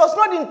 It was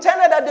not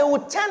intended that they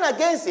would turn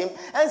against him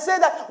and say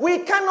that we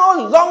can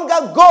no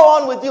longer go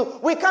on with you.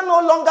 We can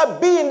no longer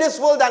be in this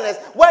wilderness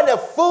where the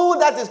food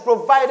that is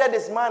provided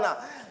is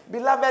manna.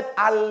 Beloved,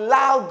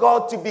 allow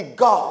God to be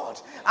God.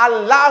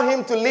 Allow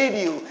him to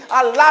lead you.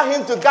 Allow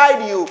him to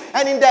guide you.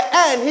 And in the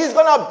end, he's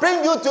going to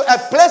bring you to a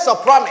place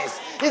of promise.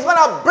 He's going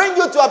to bring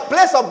you to a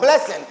place of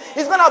blessing.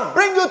 He's going to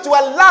bring you to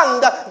a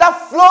land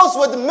that flows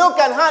with milk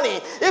and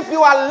honey. If you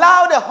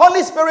allow the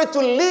Holy Spirit to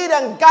lead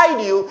and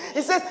guide you,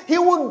 he says he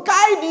will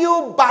guide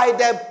you by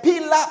the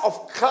pillar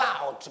of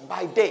cloud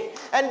by day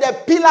and the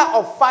pillar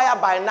of fire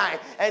by night.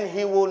 And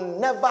he will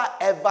never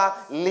ever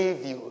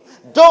leave you.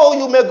 Though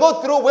you may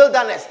go through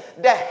wilderness,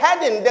 the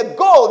heading, the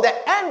goal, the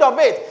end of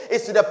it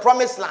is to the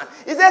promised land.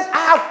 He says,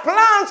 I have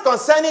plans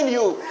concerning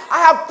you. I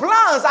have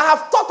plans. I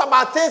have thought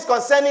about things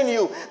concerning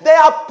you. They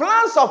are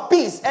plans of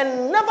peace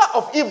and never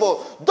of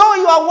evil. Though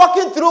you are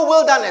walking through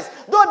wilderness,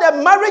 though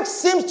the marriage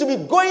seems to be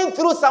going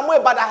through some way,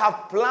 but I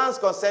have plans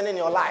concerning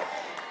your life.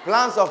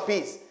 Plans of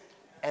peace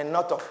and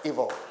not of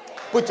evil.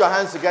 Put your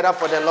hands together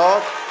for the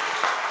Lord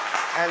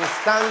and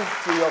stand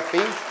to your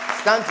feet.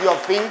 Stand to your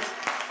feet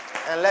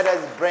and let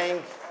us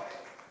bring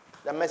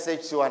the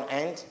message to an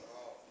end.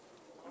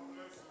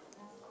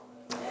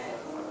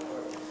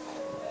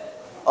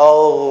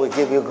 Oh, we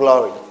give you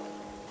glory.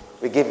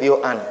 We give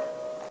you honor.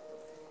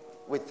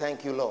 We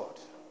thank you, Lord,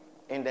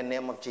 in the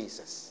name of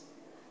Jesus.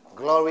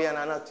 Glory and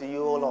honor to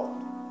you, O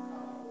Lord.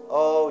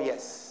 Oh,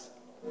 yes.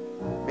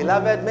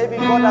 Beloved, maybe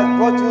God has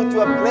brought you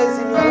to a place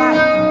in your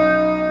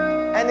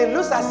life, and it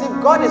looks as if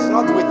God is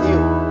not with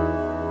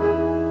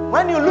you.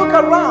 When you look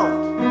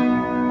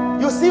around,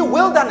 you see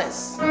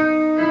wilderness.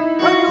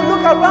 When you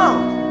look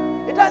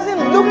around, it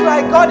doesn't look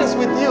like God is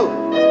with you.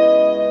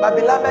 But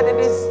beloved, it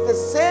is the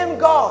same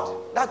God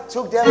that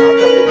took them out of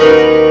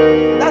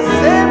Egypt. That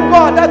same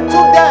God that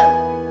took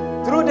them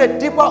through the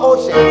deeper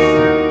oceans.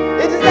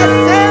 It is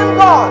the same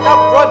God that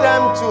brought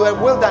them to a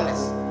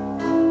wilderness.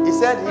 He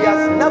said he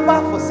has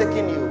never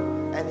forsaken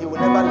you and he will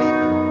never leave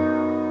you.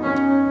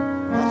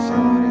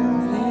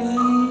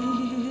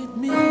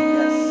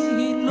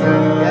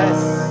 Yes.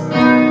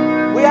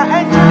 We are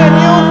entering a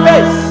new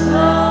phase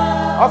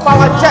of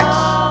our church.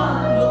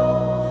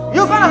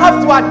 You're going to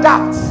have to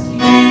adapt.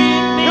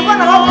 You're going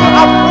to have to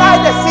apply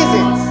the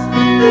seasons.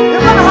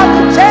 You're going to have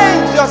to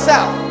change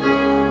yourself.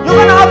 You're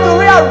going to have to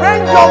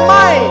rearrange your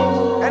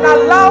mind and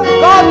allow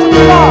God to be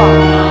God.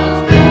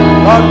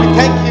 Lord, we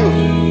thank you.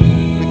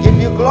 We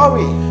give you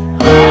glory.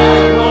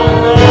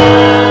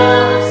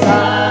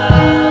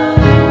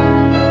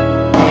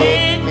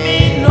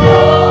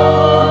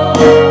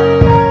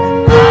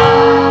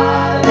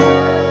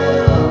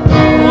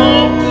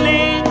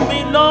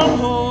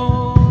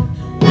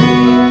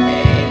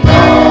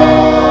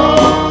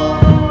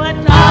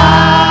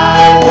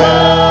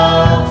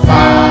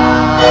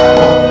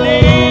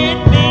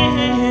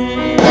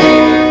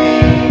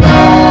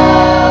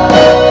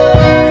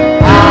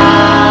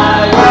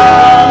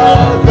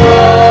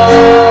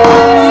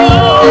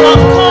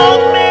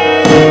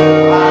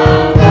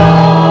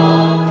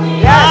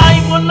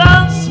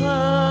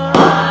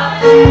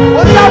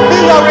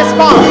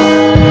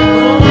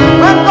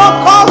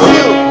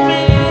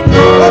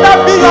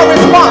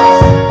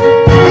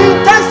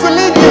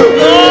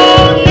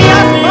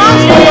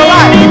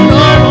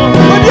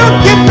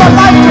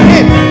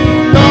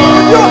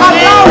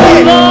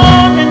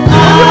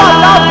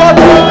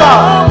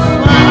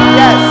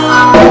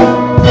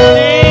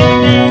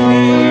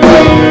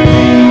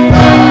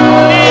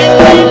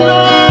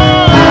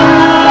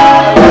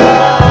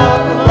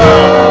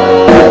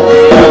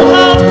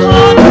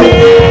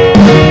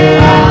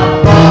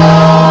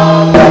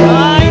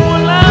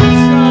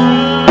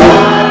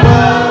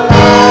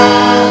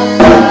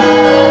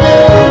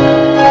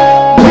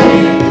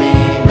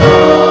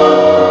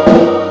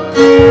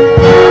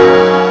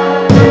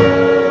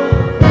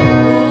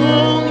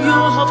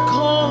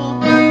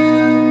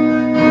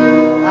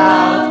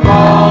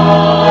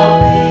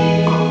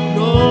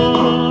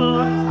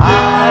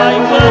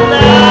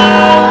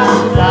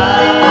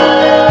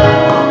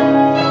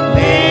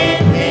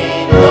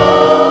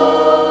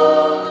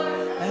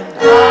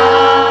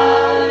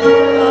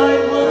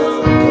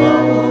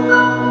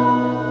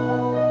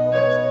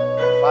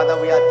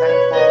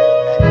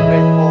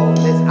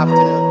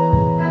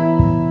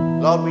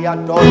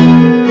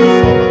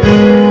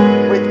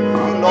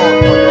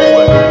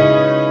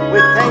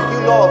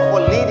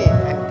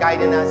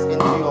 guiding us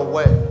into your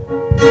word.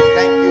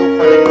 Thank you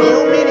for the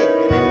new meaning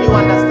and the new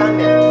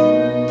understanding.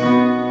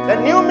 The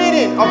new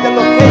meaning of the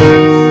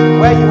locations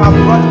where you have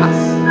brought us.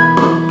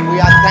 We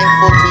are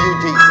thankful to you,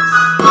 Jesus.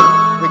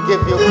 We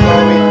give you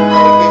glory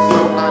and we give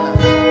you honor.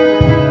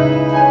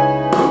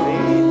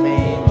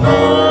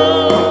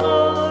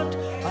 Lord,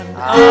 and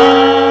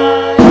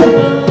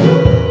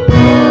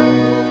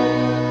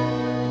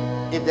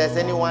If there's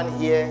anyone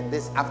here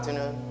this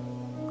afternoon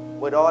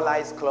with all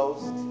eyes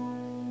closed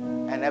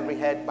and every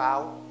head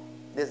bowed,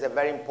 this is a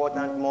very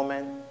important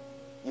moment.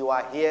 You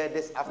are here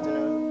this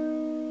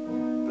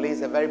afternoon.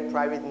 Please, a very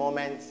private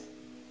moment.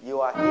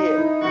 You are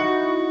here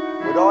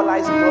with all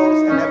eyes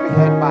closed and every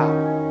head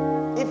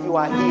bowed. If you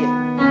are here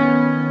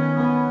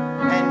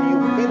and you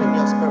feel in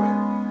your spirit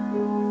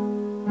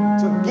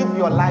to give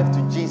your life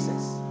to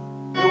Jesus,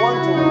 you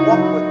want to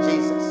walk with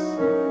Jesus,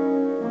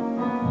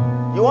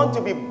 you want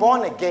to be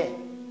born again,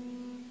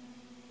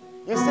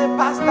 you say,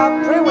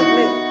 Pastor, pray with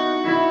me.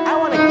 I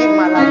want to give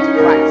my life to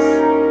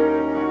Christ.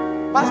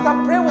 Pastor,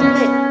 pray with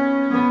me.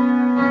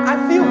 I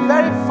feel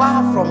very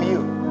far from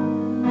you.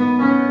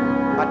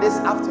 But this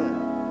afternoon,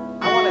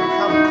 I want to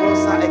come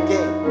closer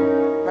again.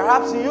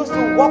 Perhaps you used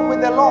to walk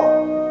with the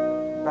Lord.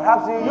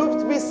 Perhaps you used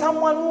to be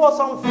someone who was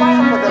on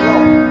fire for the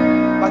Lord.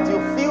 But you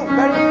feel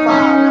very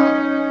far now.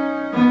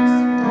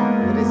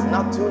 It is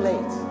not too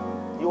late.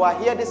 You are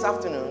here this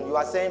afternoon. You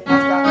are saying,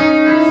 Pastor,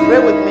 pray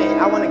with me.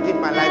 I want to give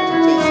my life to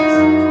Jesus.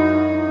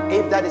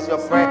 If that is your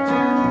prayer,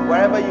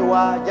 wherever you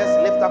are, just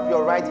lift up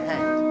your right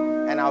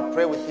hand and I'll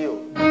pray with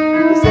you.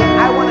 You say,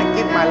 I want to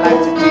give my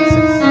life to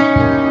Jesus.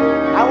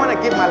 I want to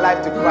give my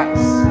life to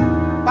Christ.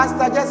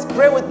 Pastor, just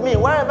pray with me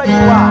wherever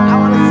you are. I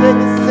want to say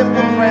this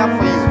simple prayer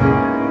for you.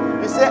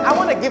 You say, I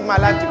want to give my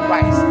life to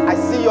Christ. I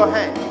see your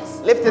hand.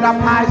 Lift it up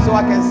high so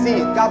I can see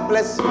it. God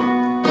bless you.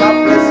 God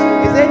bless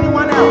you. Is there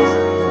anyone else?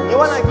 You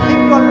want to give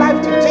your life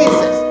to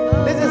Jesus.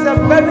 This is a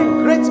very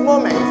great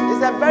moment.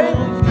 It's a very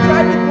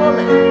private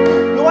moment.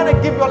 You want to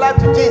give your life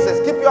to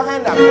Jesus. Keep your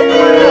hand up.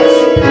 Anyone else?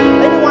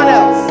 Anyone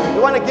else?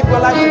 You want to give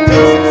your life to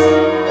Jesus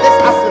this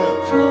afternoon.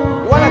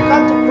 You want to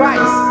come to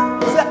Christ.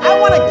 You say, I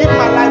want to give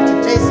my life to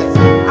Jesus.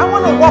 I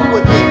want to walk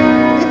with him.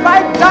 If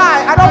I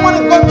die, I don't want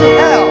to go to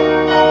hell.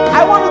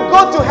 I want to go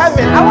to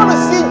heaven. I want to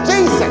see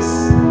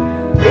Jesus.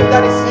 If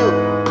that is you,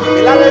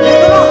 beloved, you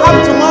do not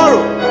have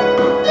tomorrow.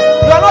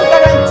 You are not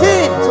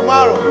guaranteed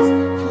tomorrow.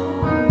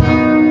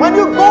 When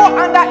you go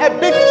under a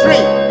big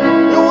tree,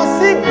 you will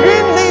see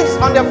green leaves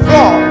on the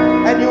floor,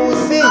 and you will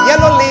see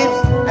yellow leaves,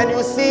 and you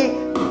will see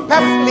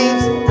purple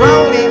leaves,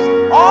 brown leaves,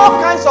 all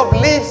kinds of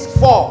leaves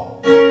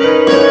fall.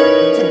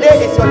 Today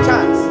is your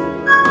chance.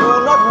 You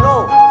will not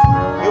know.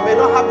 You may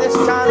not have this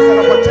chance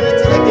and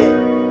opportunity again.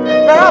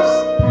 Perhaps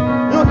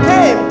you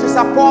came to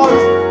support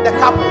the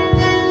couple,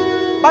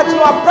 but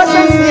your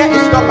presence here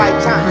is not by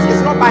chance.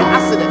 It's not by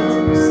accident.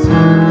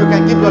 You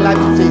can give your life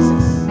to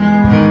Jesus.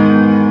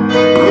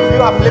 If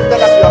you have lifted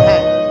up your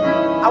hand,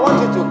 I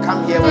want you to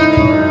come here with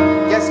me.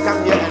 Just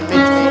come here and meet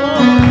me.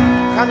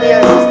 Come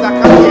here, sister,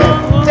 come here.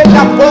 Take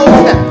that bold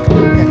step.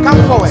 Okay, come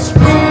forward.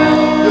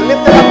 You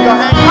lifted up your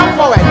hand. Come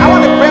forward. I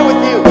want to pray with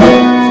you.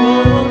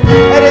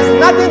 It is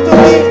nothing to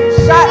be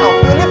shy of.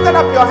 You lifted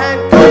up your hand.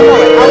 Come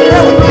forward. I'll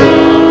pray with you.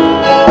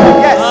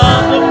 Yes.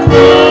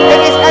 It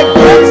is a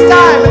great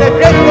time and a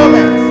great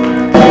moment.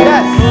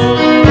 Yes.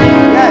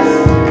 Yes.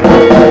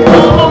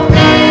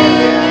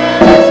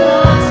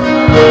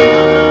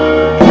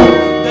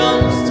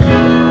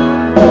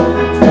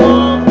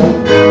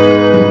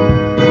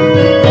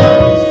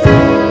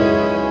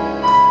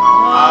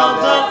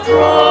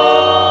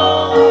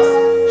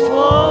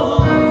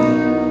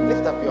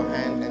 Lift up your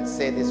hand and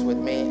say this with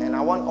me, and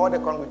I want all the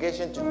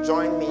congregation to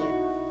join me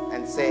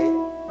and say,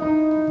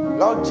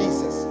 Lord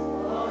Jesus,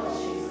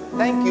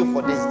 thank you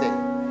for this day.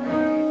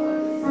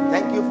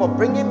 Thank you for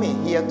bringing me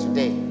here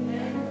today.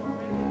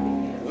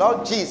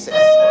 Lord Jesus,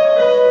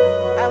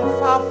 I'm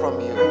far from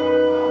you,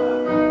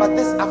 but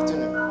this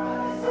afternoon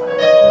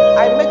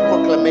I make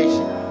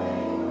proclamation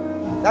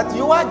that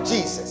you are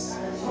Jesus,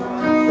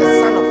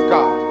 the Son of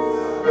God.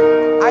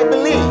 I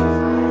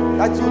believe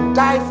that you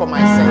died for my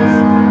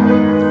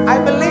sins. I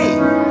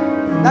believe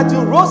that you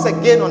rose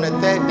again on the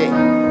third day.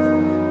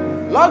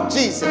 Lord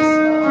Jesus,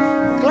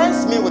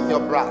 cleanse me with your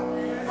blood.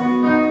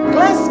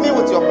 Cleanse me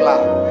with your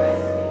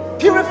blood.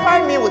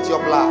 Purify me with your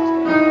blood.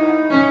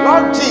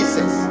 Lord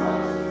Jesus,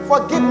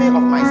 forgive me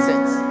of my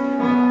sins.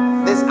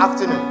 This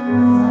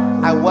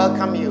afternoon, I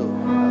welcome you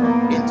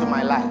into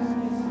my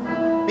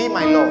life. Be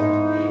my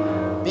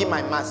Lord. Be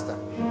my Master.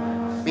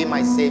 Be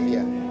my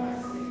Savior.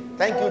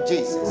 Thank you,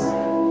 Jesus.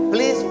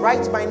 Please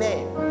write my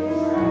name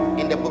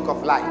in the book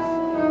of life.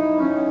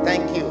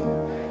 Thank you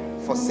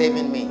for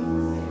saving me.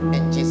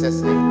 In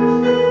Jesus' name,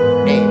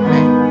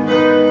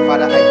 amen.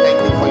 Father, I thank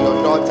you for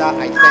your daughter.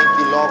 I thank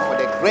you, Lord, for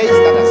the grace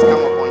that has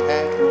come upon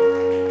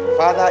her.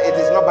 Father, it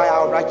is not by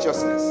our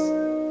righteousness,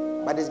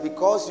 but it's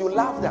because you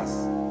loved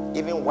us,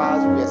 even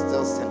whilst we are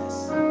still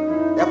sinners.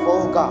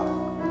 Therefore, oh God,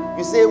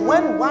 you say,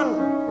 when one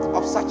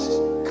of such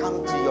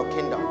come to your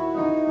kingdom,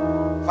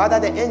 Father,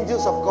 the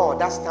angels of God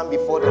that stand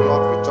before the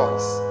Lord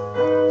rejoice.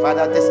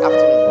 Father, this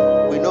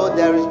afternoon, we know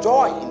there is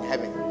joy in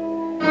heaven.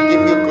 We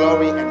give you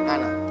glory and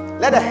honor.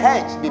 Let a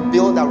hedge be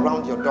built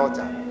around your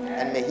daughter,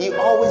 and may he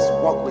always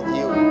walk with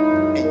you.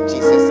 In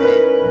Jesus'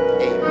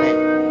 name, amen.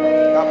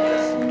 God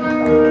bless you.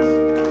 God bless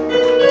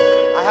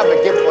you. I have a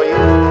gift for you.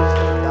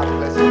 God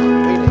bless you.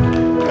 Read it.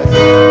 Bless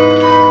you.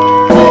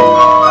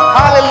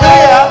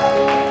 Hallelujah.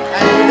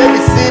 And you may be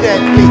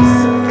seated, please.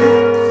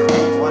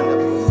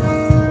 Wonderful.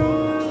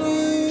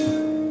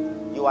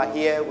 You are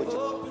here with you.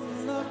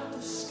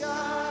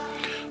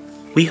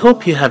 We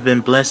hope you have been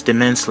blessed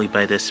immensely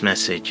by this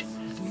message.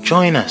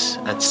 Join us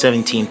at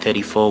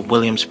 1734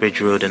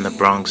 Williamsbridge Road in the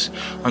Bronx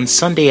on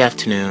Sunday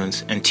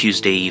afternoons and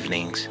Tuesday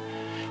evenings.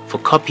 For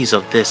copies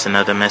of this and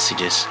other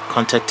messages,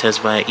 contact us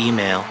via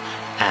email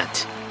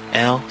at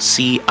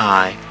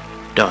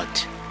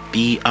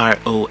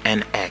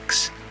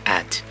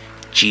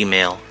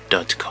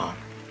lci.bronx@gmail.com.